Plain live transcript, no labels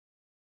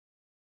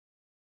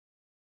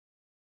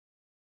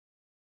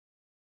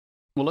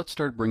Well, let's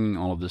start bringing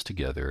all of this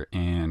together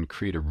and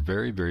create a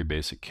very, very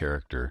basic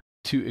character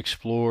to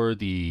explore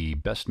the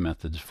best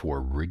methods for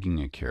rigging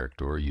a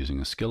character or using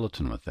a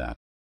skeleton with that.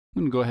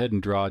 I'm going to go ahead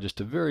and draw just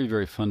a very,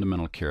 very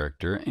fundamental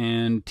character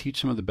and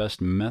teach some of the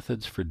best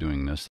methods for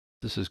doing this.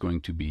 This is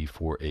going to be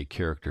for a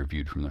character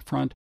viewed from the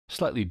front.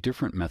 Slightly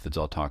different methods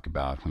I'll talk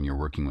about when you're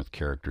working with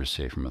characters,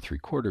 say, from a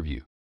 3/4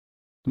 view.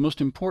 The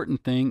most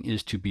important thing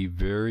is to be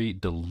very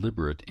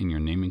deliberate in your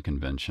naming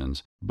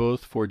conventions,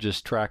 both for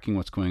just tracking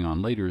what's going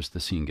on later as the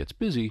scene gets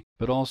busy,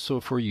 but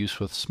also for use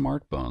with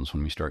smart bones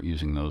when we start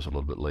using those a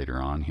little bit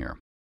later on here.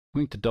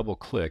 I'm going to double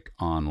click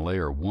on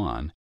layer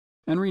 1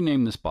 and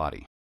rename this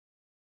body.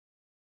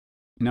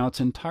 Now it's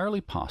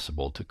entirely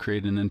possible to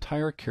create an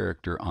entire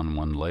character on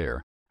one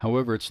layer.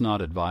 However, it's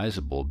not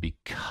advisable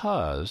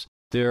because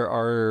there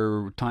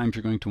are times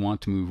you're going to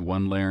want to move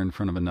one layer in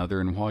front of another,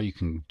 and while you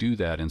can do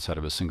that inside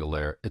of a single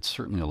layer, it's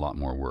certainly a lot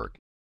more work.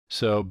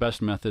 So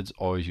best methods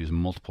always use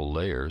multiple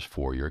layers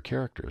for your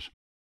characters.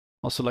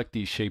 I'll select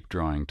the shape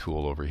drawing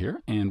tool over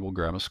here, and we'll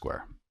grab a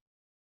square.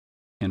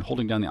 And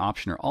holding down the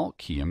Option or Alt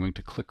key, I'm going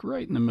to click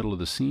right in the middle of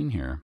the scene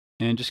here,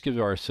 and just give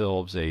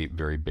ourselves a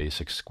very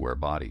basic square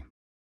body.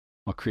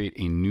 I'll create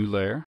a new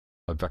layer,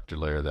 a vector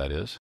layer that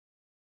is.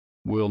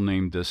 We'll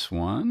name this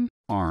one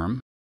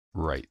Arm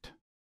Right.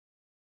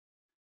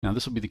 Now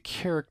this will be the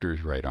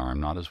character's right arm,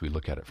 not as we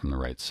look at it from the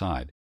right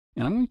side.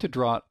 And I'm going to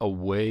draw it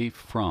away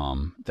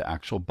from the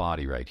actual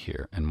body right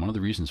here. And one of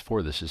the reasons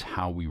for this is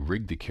how we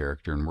rig the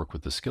character and work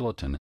with the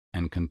skeleton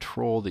and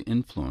control the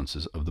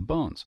influences of the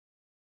bones.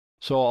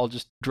 So I'll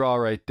just draw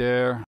right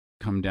there,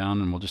 come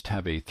down, and we'll just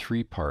have a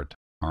 3-part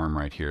arm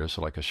right here.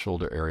 So like a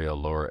shoulder area,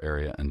 lower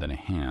area, and then a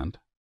hand.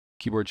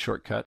 Keyboard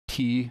shortcut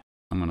T.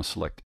 I'm going to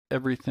select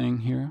everything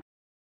here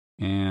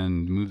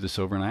and move this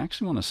over, and I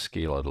actually want to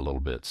scale it a little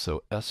bit.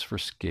 So S for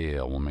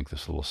scale, we'll make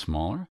this a little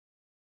smaller.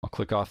 I'll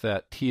click off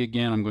that T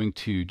again. I'm going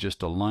to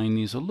just align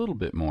these a little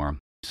bit more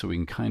so we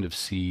can kind of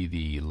see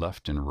the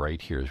left and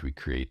right here as we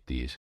create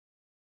these.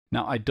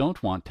 Now I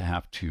don't want to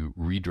have to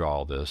redraw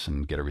all this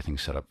and get everything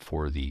set up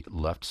for the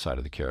left side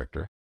of the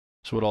character.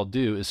 So what I'll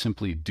do is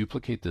simply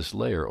duplicate this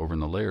layer over in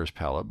the Layers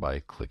palette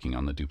by clicking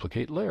on the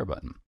Duplicate Layer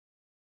button.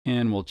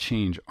 And we'll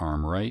change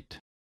Arm Right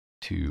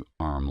to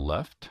Arm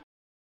Left.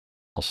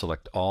 I'll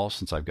select all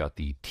since I've got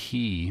the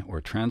T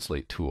or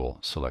Translate tool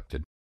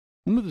selected.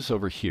 We'll move this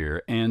over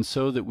here, and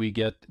so that we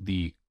get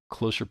the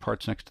closer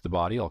parts next to the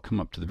body, I'll come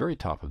up to the very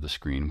top of the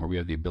screen where we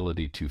have the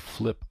ability to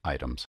flip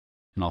items.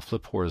 And I'll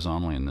flip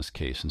horizontally in this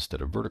case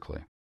instead of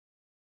vertically.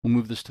 We'll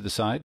move this to the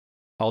side.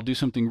 I'll do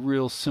something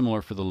real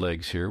similar for the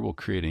legs here. We'll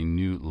create a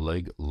new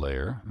leg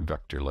layer,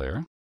 vector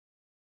layer,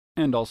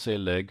 and I'll say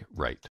leg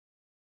right.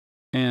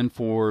 And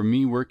for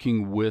me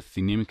working with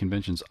the naming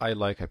conventions I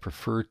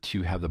prefer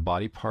to have the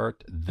body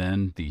part,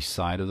 then the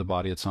side of the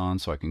body it's on,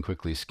 so I can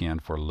quickly scan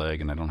for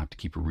leg and I don't have to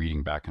keep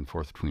reading back and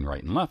forth between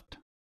right and left.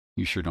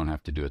 You sure don't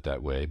have to do it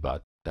that way,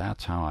 but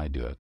that's how I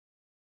do it.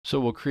 So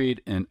we'll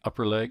create an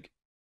upper leg,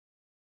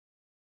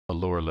 a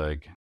lower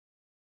leg,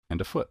 and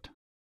a foot.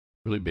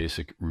 Really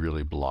basic,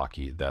 really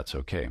blocky, that's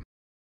okay.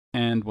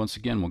 And once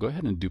again, we'll go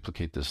ahead and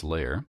duplicate this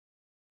layer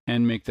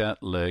and make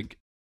that leg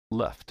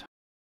left.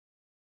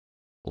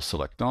 We'll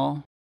select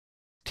all,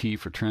 T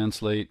for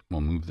translate,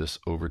 we'll move this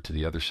over to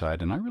the other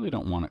side, and I really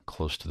don't want it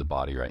close to the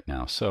body right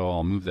now, so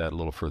I'll move that a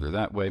little further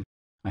that way.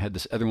 I had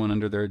this other one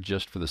under there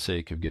just for the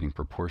sake of getting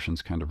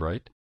proportions kind of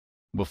right.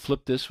 We'll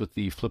flip this with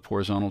the Flip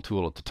Horizontal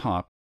tool at the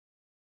top.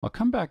 I'll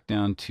come back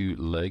down to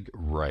leg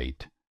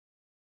right,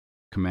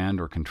 Command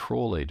or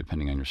Control A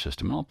depending on your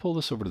system, and I'll pull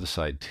this over to the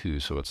side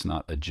too so it's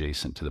not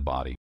adjacent to the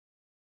body.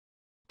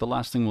 The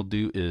last thing we'll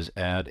do is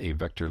add a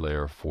vector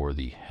layer for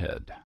the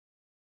head.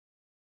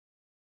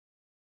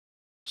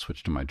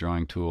 Switch to my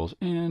drawing tools,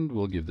 and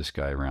we'll give this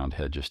guy a round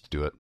head just to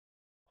do it.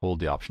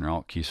 Hold the Option or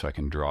Alt key so I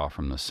can draw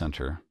from the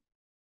center.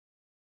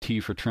 T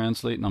for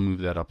translate, and I'll move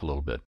that up a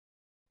little bit.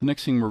 The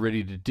next thing we're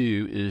ready to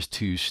do is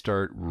to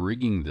start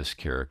rigging this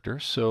character,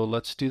 so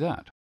let's do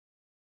that.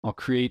 I'll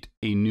create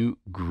a new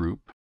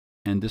group,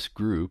 and this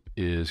group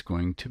is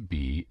going to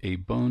be a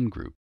bone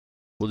group.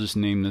 We'll just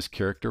name this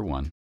character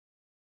 1.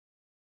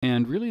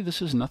 And really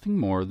this is nothing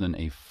more than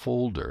a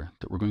folder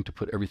that we're going to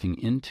put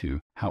everything into.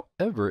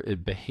 However,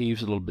 it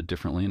behaves a little bit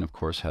differently and of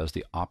course has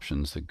the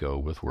options that go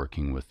with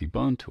working with the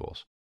bone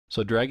tools.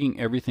 So dragging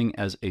everything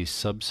as a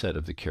subset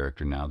of the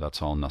character now,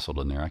 that's all nestled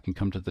in there. I can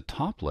come to the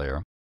top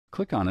layer,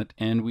 click on it,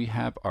 and we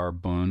have our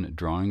bone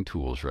drawing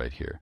tools right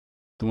here.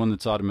 The one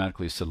that's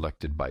automatically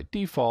selected by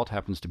default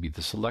happens to be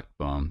the select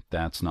bone.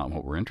 That's not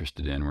what we're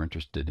interested in. We're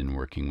interested in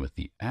working with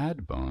the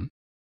add bone.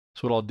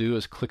 So what I'll do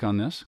is click on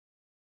this.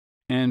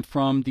 And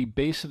from the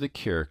base of the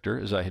character,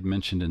 as I had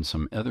mentioned in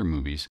some other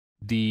movies,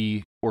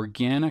 the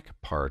organic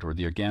part or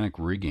the organic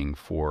rigging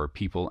for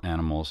people,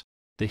 animals,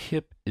 the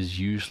hip is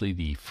usually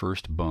the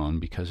first bone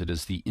because it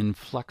is the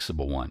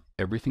inflexible one.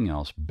 Everything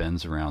else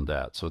bends around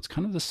that. So it's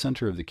kind of the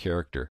center of the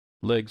character.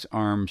 Legs,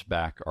 arms,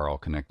 back are all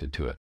connected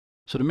to it.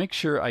 So to make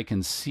sure I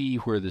can see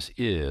where this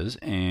is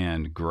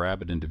and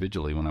grab it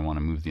individually when I want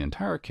to move the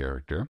entire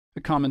character,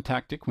 a common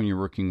tactic when you're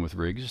working with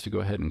rigs is to go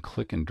ahead and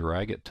click and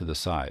drag it to the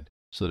side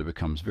so that it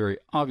becomes very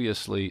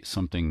obviously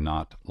something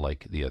not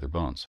like the other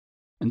bones.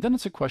 And then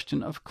it's a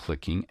question of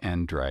clicking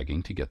and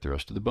dragging to get the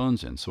rest of the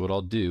bones in. So what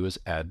I'll do is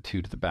add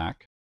 2 to the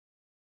back.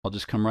 I'll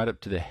just come right up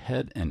to the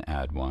head and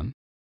add 1.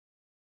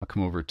 I'll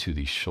come over to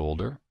the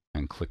shoulder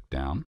and click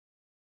down.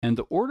 And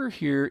the order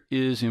here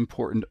is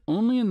important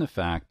only in the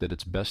fact that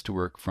it's best to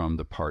work from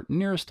the part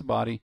nearest the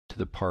body to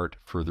the part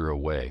further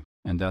away.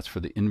 And that's for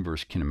the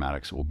inverse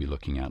kinematics we'll be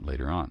looking at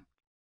later on.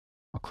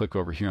 I'll click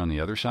over here on the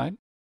other side,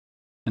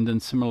 and then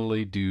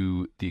similarly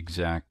do the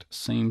exact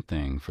same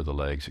thing for the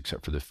legs,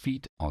 except for the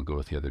feet, I'll go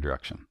with the other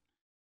direction.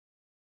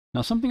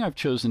 Now, something I've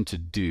chosen to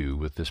do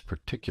with this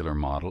particular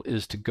model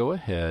is to go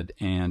ahead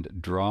and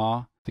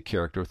draw the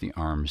character with the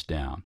arms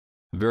down.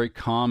 A very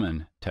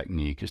common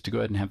technique is to go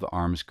ahead and have the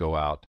arms go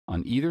out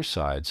on either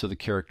side so the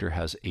character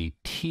has a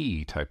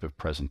T type of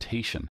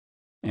presentation.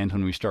 And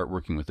when we start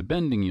working with the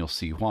bending, you'll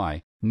see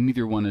why.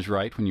 Neither one is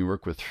right. When you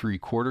work with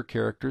 3/4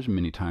 characters,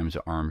 many times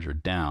the arms are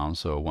down,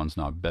 so one's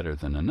not better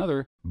than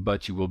another,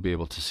 but you will be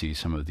able to see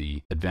some of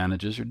the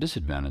advantages or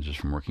disadvantages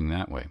from working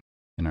that way.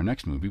 In our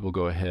next movie, we'll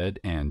go ahead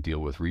and deal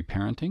with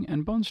reparenting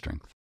and bone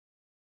strength.